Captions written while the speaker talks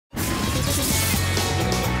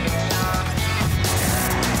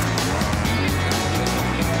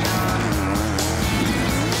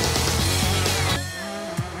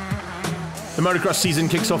The motocross season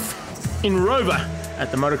kicks off in Rover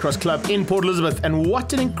at the Motocross Club in Port Elizabeth, and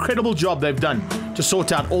what an incredible job they've done to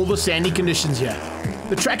sort out all the sandy conditions here.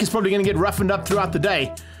 The track is probably going to get roughened up throughout the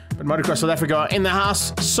day, but Motocross South Africa are in the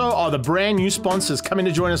house, so are the brand new sponsors coming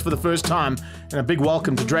to join us for the first time, and a big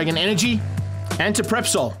welcome to Dragon Energy and to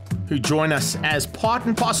Prepsol, who join us as part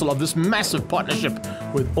and parcel of this massive partnership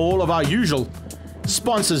with all of our usual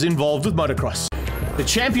sponsors involved with motocross. The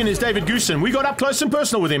champion is David Goosen. We got up close and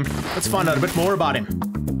personal with him. Let's find out a bit more about him.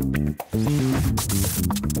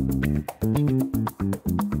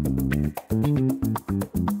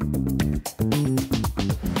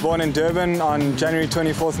 Born in Durban on January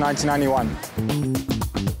 24th, 1991.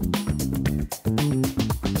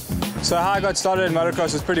 So how I got started in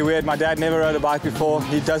motocross was pretty weird. My dad never rode a bike before.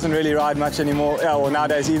 He doesn't really ride much anymore, well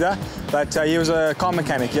nowadays either, but he was a car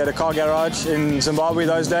mechanic. He had a car garage in Zimbabwe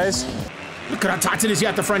those days. Look at how tight it is here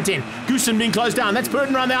at the front end. Goosen being closed down. That's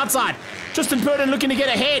Purdon around the outside. Tristan Purdon looking to get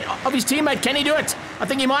ahead of his teammate. Can he do it? I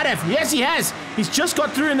think he might have. Yes, he has. He's just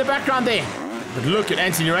got through in the background there. But look at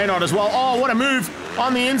Anthony Reynard as well. Oh, what a move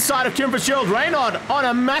on the inside of Kieran Fitzgerald. Reynard on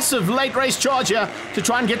a massive late race charge here to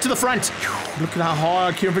try and get to the front. Look at how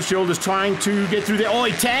hard Kieran Fitzgerald is trying to get through there. Oh,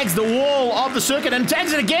 he tags the wall of the circuit and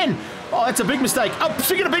tags it again. Oh, that's a big mistake. Oh,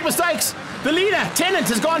 speaking of big mistakes, the leader, Tennant,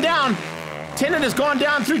 has gone down. Tennant has gone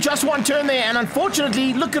down through just one turn there, and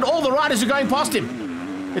unfortunately, look at all the riders who are going past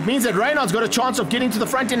him. It means that Reynard's got a chance of getting to the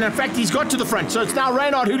front, and in fact, he's got to the front. So it's now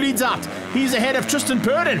Reynard who leads out. He's ahead of Tristan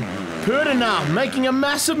Purdon. Purdon now making a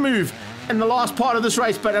massive move in the last part of this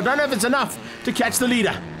race, but I don't know if it's enough to catch the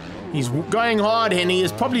leader. He's going hard, and he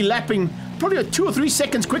is probably lapping 2 or 3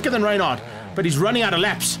 seconds quicker than Reynard, but he's running out of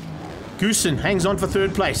laps. Goosen hangs on for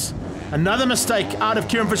third place. Another mistake out of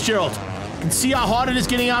Kieran Fitzgerald. You can see how hard it is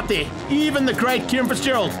getting out there. Even the great Kieran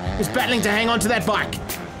Fitzgerald is battling to hang on to that bike.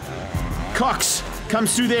 Cox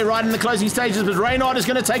comes through there right in the closing stages, but Reynard is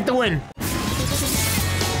going to take the win.